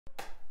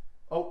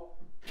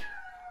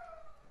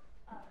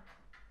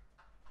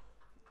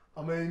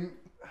mean...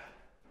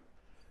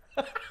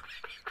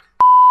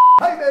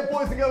 Hey there,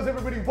 boys and girls,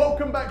 everybody.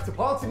 Welcome back to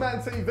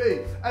Partyman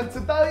TV. And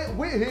today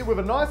we're here with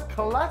a nice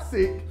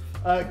classic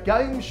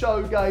game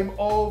show game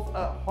of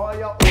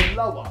higher or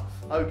lower.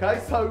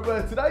 Okay, so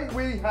today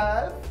we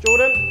have...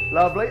 Jordan.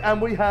 Lovely.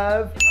 And we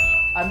have...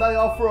 And they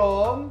are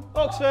from...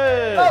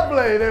 Oxford.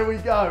 Lovely, there we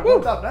go. Well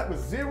done. That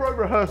was zero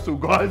rehearsal,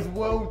 guys.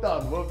 Well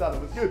done, well done.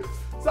 It was good.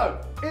 So,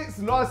 it's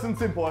nice and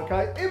simple,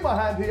 okay? In my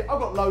hand here, I've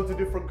got loads of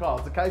different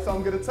cards, okay? So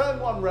I'm going to turn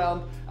one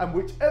round, and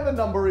whichever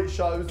number it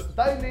shows,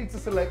 they need to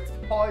select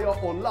higher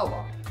or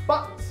lower.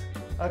 But,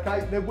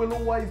 okay, there will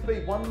always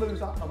be one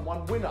loser and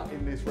one winner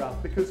in this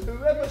round, because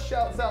whoever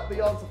shouts out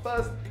the answer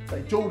first,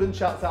 say Jordan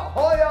shouts out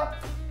higher,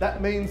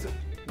 that means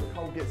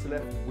Nicole gets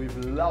left with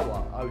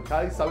lower,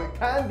 okay? So it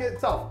can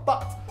get tough,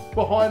 but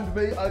behind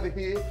me over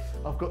here,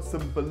 I've got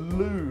some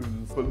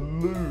balloons,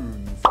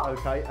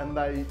 okay? And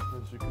they,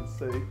 as you can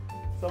see,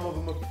 some of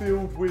them are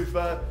filled with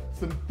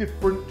some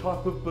different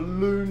type of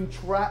balloon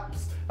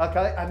traps,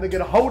 okay? And they're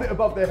gonna hold it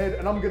above their head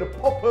and I'm gonna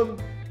pop them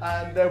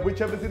and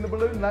whichever's in the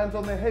balloon lands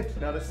on their head.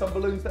 Now there's some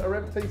balloons that are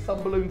empty,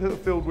 some balloons that are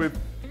filled with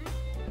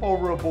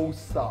horrible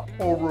stuff,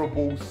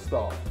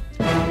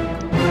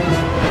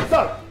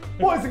 So,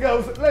 boys and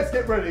girls, let's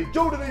get ready.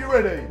 Jordan, are you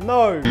ready?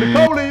 No.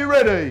 Nicole, are you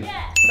ready?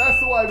 Yes. That's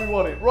the way we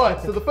want it. Right,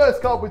 so the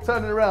first card we're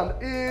turning around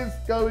is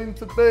going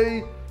to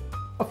be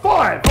a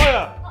 5.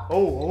 Higher.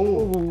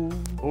 Oh,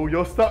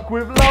 you're stuck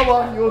with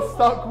lower.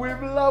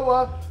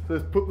 So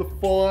let's put the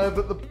 5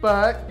 at the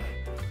back.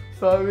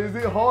 So is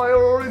it higher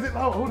or is it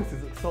lower? Oh, this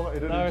is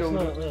exciting, isn't it, Jordan?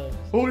 No, it's not. No.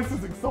 Oh, this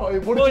is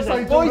exciting. What did you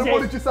say, Jordan?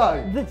 What did you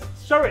say?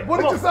 Show it. What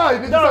did you say?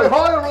 Did you say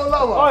higher or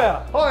lower?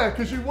 Higher. Higher,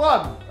 because you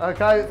won.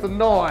 Okay, it's a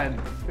 9.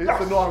 It's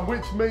a 9,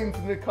 which means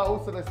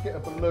Nicole, so let's get a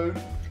balloon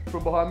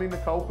from behind me.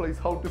 Nicole, please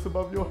hold this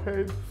above your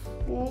head.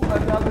 Oh,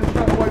 and now this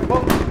straight away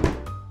pop.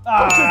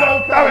 She's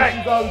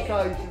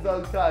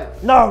okay.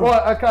 No.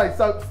 Right, okay,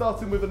 so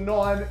starting with a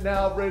 9.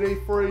 Now, ready,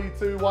 3,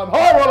 2, 1.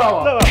 Higher or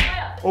lower? Lower.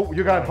 Oh,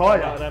 you're going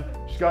higher. Lower then.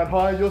 She's going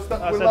higher, you're stuck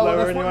I with said lower.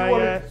 lower That's what anyway, you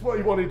wanted. yeah. That's what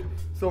you wanted.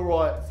 It's all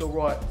right,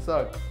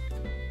 So,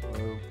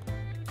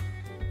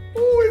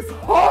 oh, it's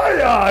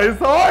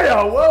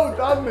higher. Well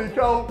done,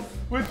 Nicole.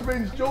 Which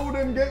means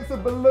Jordan gets a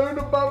balloon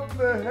above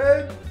the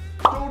head.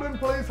 Jordan,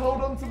 please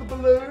hold on to the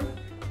balloon.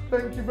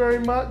 Thank you very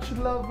much,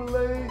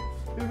 lovely.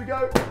 Here we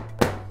go.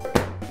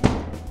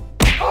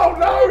 Oh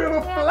no,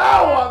 the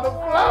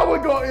flower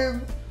got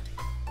him.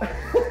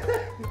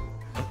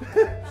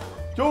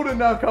 Jordan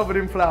now covered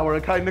in flour,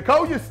 okay?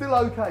 Nicole, you're still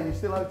okay,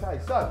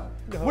 So,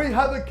 we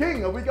have a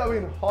king. Are we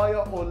going higher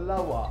or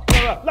lower?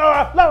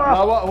 Lower.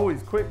 Lower, oh,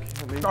 he's quick.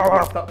 I mean,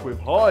 you're stuck with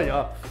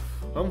higher.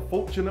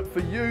 Unfortunate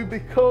for you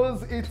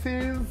because it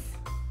is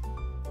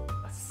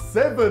a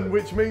 7,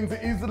 which means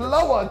it is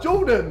lower.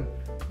 Jordan,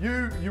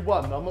 you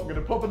won. I'm not going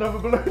to pop another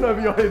balloon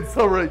over your head,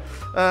 sorry.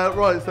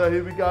 Right, so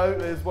here we go.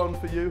 There's one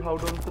for you.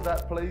 Hold on to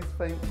that, please.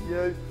 Thank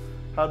you.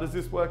 How does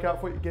this work out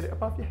for you? Get it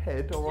above your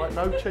head, all right?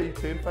 No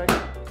cheating, thank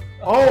you.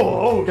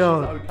 Oh,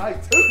 God. Okay,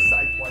 2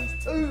 safe ones.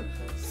 2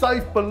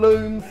 safe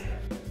balloons.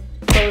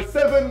 So a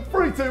 7,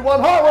 3, 2,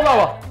 1. Higher or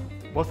lower?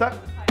 What's that?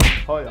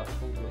 Higher. Oh,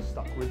 you're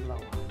stuck with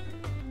lower.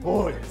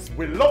 Boys,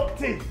 we're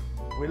locked in.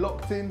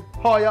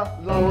 Higher,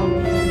 lower.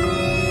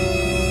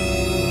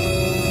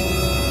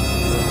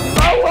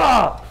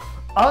 Lower!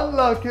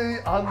 Unlucky,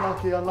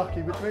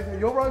 which means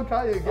you're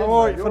okay again.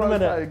 All right, you're for the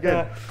minute. Okay again.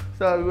 Yeah.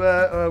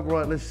 So,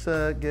 right, let's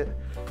get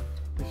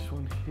this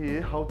one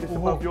here. Hold this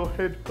above your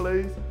head,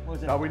 please. What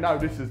is it? Now, we know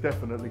this has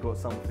definitely got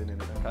something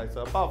in it, okay?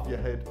 So, above your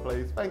head,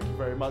 please. Thank you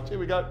very much. Here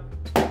we go.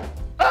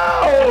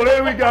 Oh,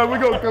 there we go. We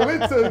got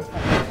glittered.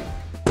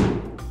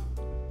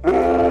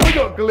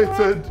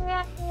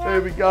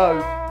 There we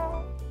go.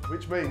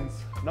 Which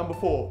means number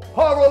 4.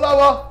 Higher or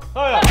lower?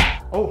 Higher.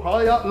 Oh,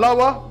 higher,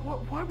 lower.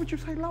 Why would you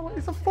say lower?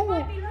 It's a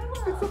 4.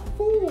 It's a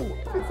 4.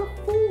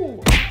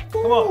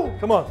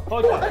 Come on.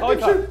 That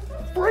gives you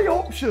 3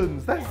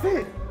 options. That's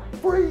it.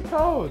 3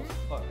 cards.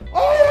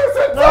 Oh, it's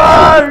a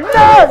 10. No.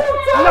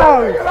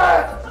 Look at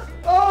that.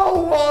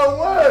 Oh, my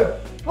word.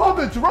 Oh,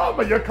 the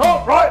drama. You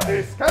can't write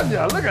this, can you?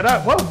 Look at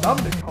that. Well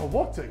done, Nicole.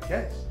 What a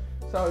guess.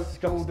 So,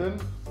 Jordan,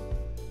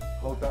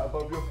 hold that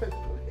above your head,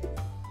 please.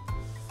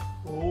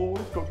 Oh,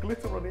 it's got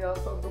glitter on the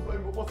outside of the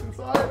balloon, but what's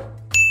inside? Oh,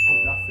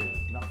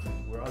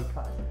 nothing. We're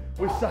okay.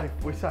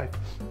 We're safe.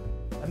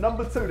 And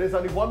number 2, there's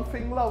only one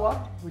thing lower,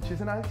 which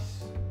is an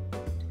ace.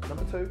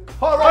 Number 2.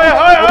 Higher!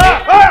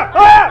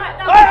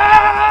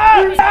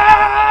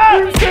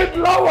 You said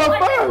lower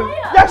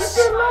first!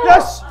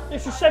 Yes!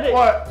 Yes, you said it.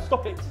 Right.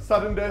 Stop it.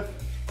 Sudden death.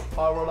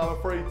 Higher or lower?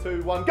 3,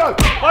 2, 1, go!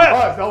 Higher!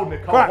 Right, so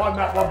Nicole won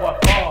that one by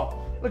far.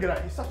 Look at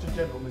that, you're such a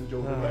gentleman,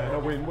 Jordan, letting her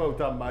win. Well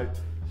done, mate.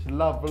 It's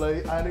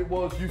lovely. And it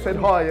was, you said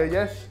higher,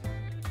 yes?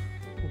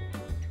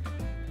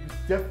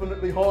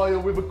 Definitely higher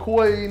with a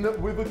queen,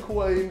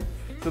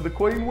 So the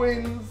queen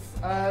wins,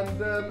 and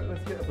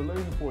let's get a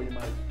balloon for you,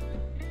 mate.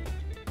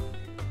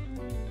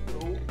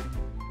 Oh,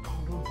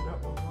 hold on to that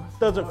one, guys.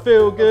 Doesn't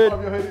feel good.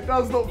 Above your head. It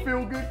does not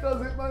feel good,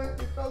 does it, mate?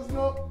 It does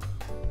not.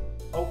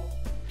 Oh.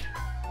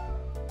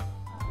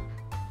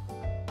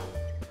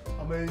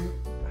 mean,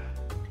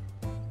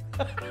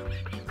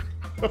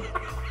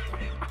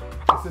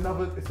 it's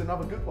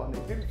another good one.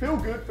 It didn't feel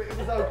good, but it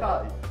was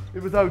okay.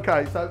 It was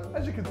okay. So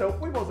as you can tell,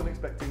 we wasn't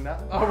expecting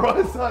that. All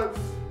right. So,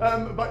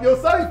 but you're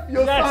safe.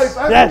 You're safe.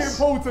 That's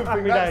the important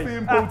thing. That's the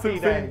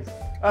important thing.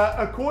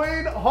 A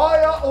queen,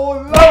 higher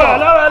or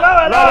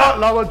lower?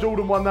 Lower.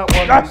 Jordan won that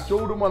one. Yes.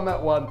 Jordan won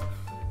that one.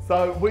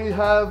 So we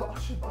have. I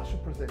should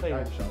present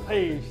game show.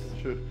 Please.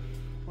 Should.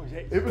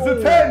 It was a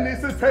 10,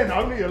 it's a 10,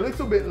 only a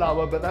little bit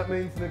lower, but that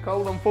means,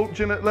 Nicole,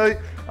 unfortunately,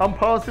 I'm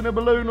passing a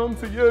balloon on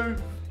to you.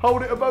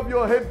 Hold it above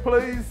your head,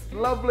 please.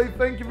 Lovely,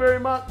 thank you very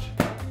much.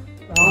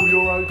 Oh,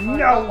 you're okay. No.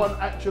 That one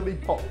actually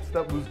popped,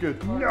 that was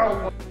good.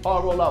 No.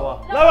 Higher or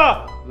lower?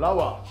 Lower.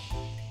 Lower.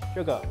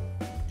 Sugar.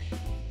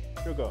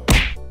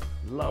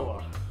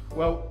 Lower.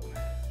 Well,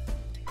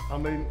 I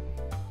mean,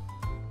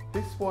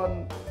 this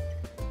one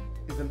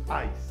is an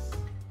ace,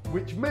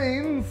 which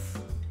means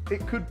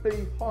it could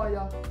be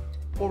higher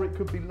or it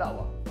could be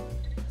lower.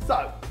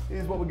 So,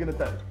 here's what we're gonna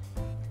do.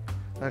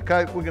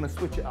 Okay, we're gonna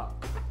switch it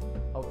up.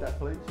 Hold that,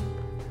 please.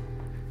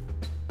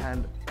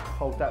 And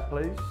hold that,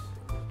 please.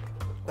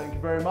 Thank you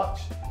very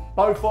much.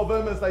 Both of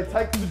them, as they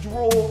take the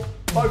draw,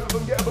 both of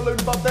them get a balloon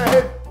above their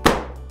head.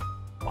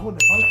 Oh, and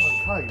they're both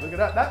okay, look at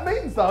that. That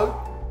means, though,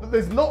 that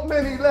there's not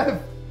many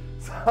left.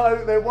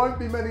 So, there won't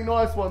be many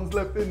nice ones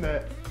left in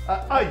there.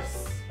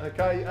 Ace,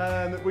 okay,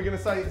 and we're gonna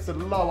say it's a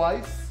low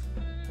ace.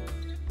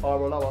 Higher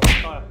or lower?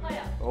 Higher.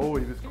 Oh,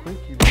 he was quick,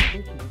 he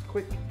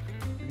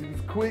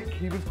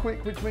was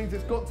quick, which means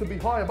it's got to be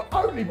higher, but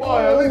only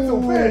by a little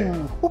bit.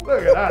 Look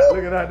at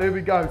that, there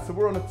we go. So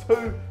we're on a 2,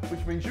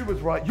 which means you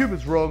was right, you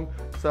was wrong.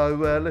 So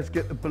let's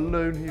get the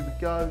balloon, here we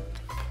go.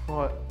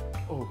 Right,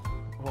 oh,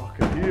 I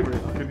can hear it,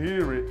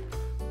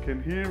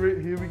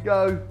 here we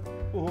go.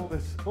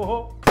 Let's,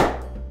 oh,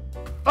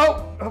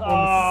 that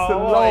one's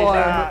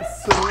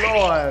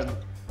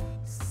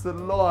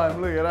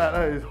Slime, look at that,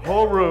 that is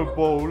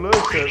horrible,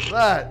 look at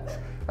that.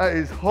 That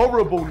is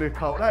horrible,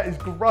 Nicole, that is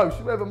gross.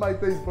 Whoever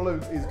made these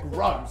balloons is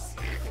gross.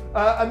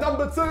 And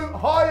number 2,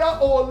 higher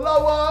or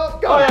lower?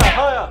 Go.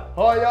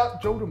 Higher.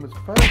 Jordan was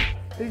first.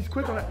 He's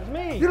quick on that.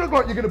 Me. You look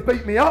like you're going to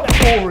beat me up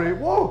for it.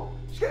 Whoa,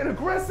 she's getting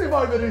aggressive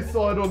over this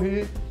side on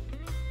here.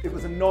 It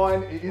was a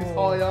 9, it is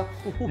higher.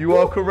 You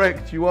are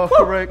correct,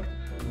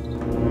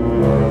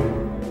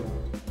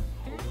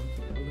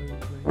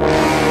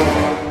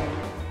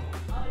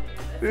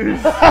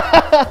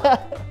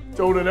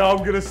 Jordan, now I'm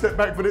going to step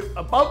back for this.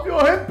 Above your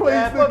head,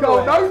 please,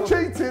 Nicole. No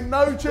cheating,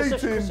 no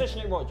cheating.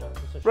 Position it right, Joe.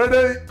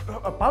 Ready?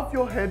 Above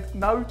your head,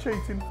 no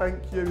cheating, thank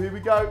you. Here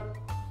we go.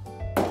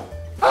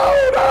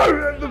 Oh,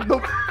 no!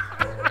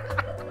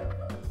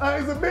 That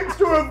is a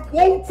mixture of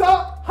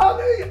water,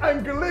 honey,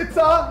 and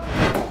glitter.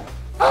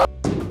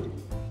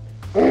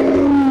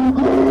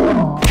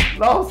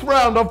 Last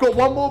round, I've got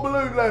one more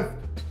balloon left.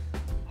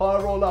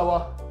 Higher or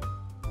lower?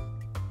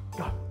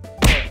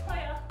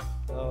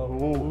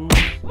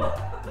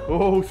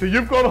 Oh, so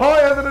you've gone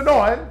higher than a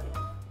 9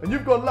 and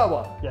you've gone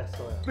lower? Yes,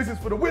 I am. This is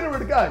for the winner of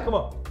the game. Come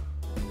on.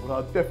 Well,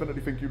 I definitely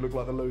think you look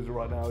like the loser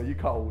right now. Are you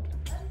cold?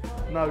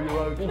 No, you're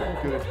okay.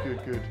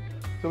 Good.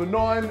 So a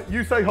 9,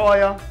 you say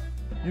higher,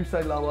 you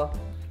say lower.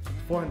 Let's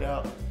find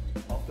out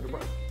after the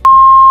break.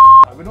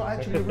 No, we're not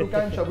actually a real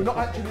game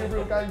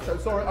show.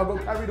 Sorry, I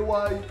got carried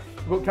away.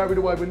 We're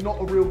not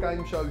a real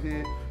game show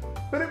here.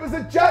 But it was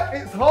a jack,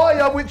 it's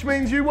higher, which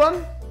means you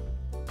won.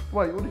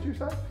 Wait, what did you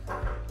say?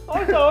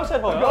 I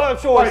said higher. I'm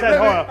sure I said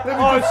higher.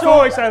 I'm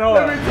sure I said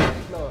higher.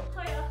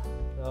 Higher.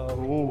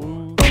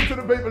 Talk to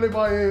the people in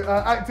my ear.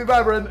 Active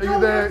Aaron, are you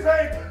there?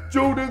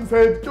 Jordan's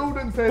head.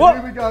 What?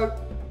 Here we go.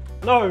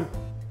 No.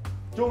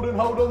 Jordan,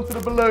 hold on to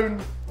the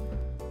balloon.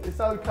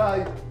 It's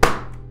okay.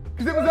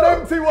 Because it was an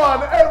empty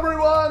one.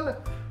 Everyone,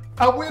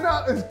 a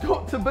winner has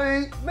got to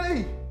be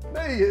me.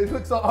 It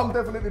looks like I'm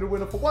definitely the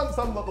winner for once.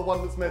 I'm not the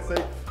one that's messy.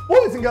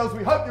 Boys and girls,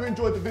 we hope you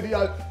enjoyed the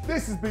video.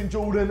 This has been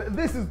Jordan.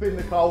 This has been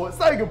Nicole.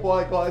 Say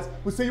goodbye, guys.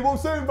 We'll see you all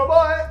soon.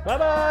 Bye-bye.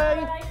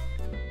 Bye-bye.